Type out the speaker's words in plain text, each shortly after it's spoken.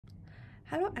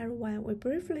Hello everyone, we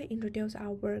briefly introduce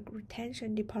our work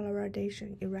retention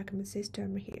depolarization in recommend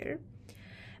system here.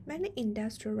 Many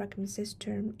industrial recommend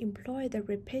systems employ the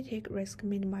repeated risk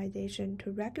minimization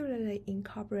to regularly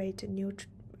incorporate new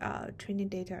training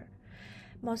data.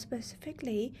 More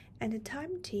specifically, at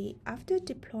time t, after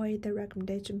deploying the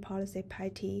recommendation policy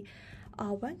pi-t,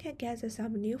 one can gather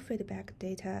some new feedback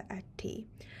data at t.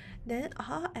 Then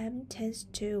RM tends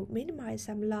to minimize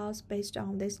some loss based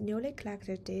on this newly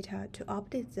collected data to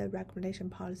update the recommendation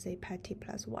policy pi-t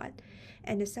plus 1,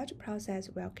 and such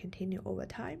process will continue over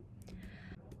time.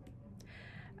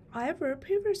 However,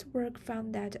 previous work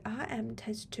found that RM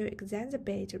tends to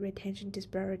exacerbate retention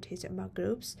disparities among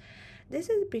groups. This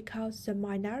is because the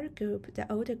minority group, the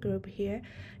older group here,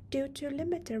 due to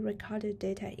limited recorded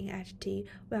data in HT,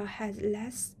 will have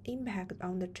less impact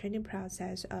on the training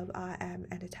process of RM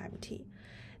at time t.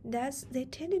 Thus, they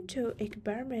tended to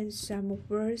experiment some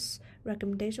worse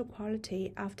recommendation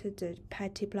quality after the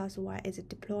pi-t plus 1 is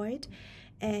deployed,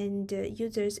 and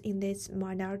users in this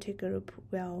minority group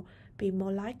will be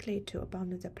more likely to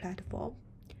abandon the platform.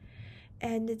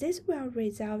 And this will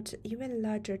result even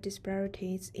larger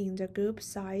disparities in the group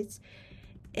size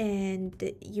and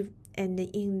in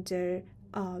the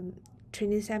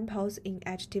training samples in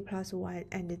HT plus 1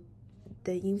 and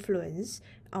the influence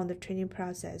on the training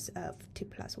process of T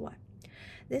plus 1.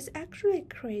 This actually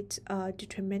creates a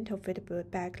detrimental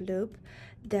feedback loop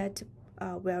that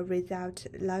will result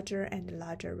larger and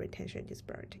larger retention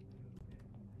disparity.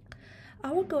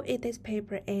 Our goal in this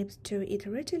paper aims to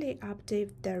iteratively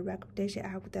update the recommendation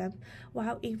algorithm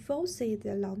while enforcing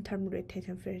the long-term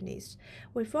retention fairness.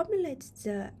 We formulate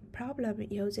the problem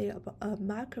using a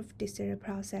Markov decision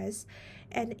process,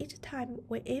 and each time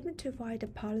we aim to find a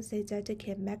policy that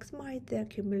can maximize the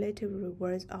cumulative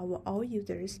rewards of all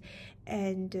users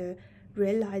and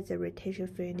realize the retention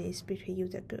fairness between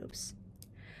user groups.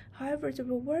 However, the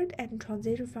reward and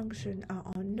transition function are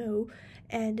unknown,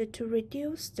 and to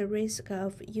reduce the risk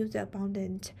of user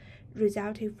abandonment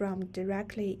resulting from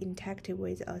directly interacting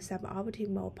with a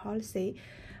suboptimal policy,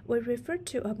 we refer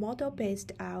to a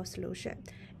model-based IO solution.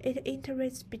 It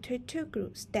iterates between two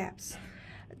group steps.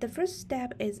 The first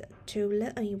step is to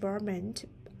learn an environment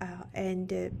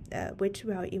which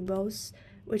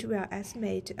will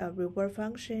estimate a reward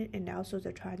function and also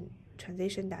the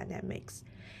transition dynamics.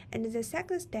 And the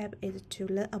second step is to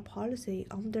learn a policy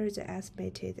under the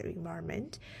estimated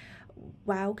environment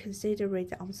while considering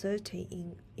the uncertainty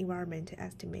in environment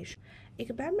estimation.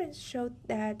 Experiments show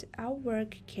that our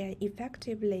work can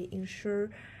effectively ensure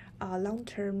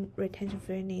long-term retention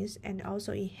fairness and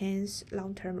also enhance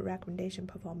long-term recommendation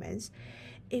performance.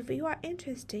 If you are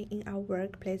interested in our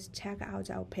work, please check out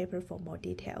our paper for more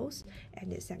details,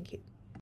 and thank you.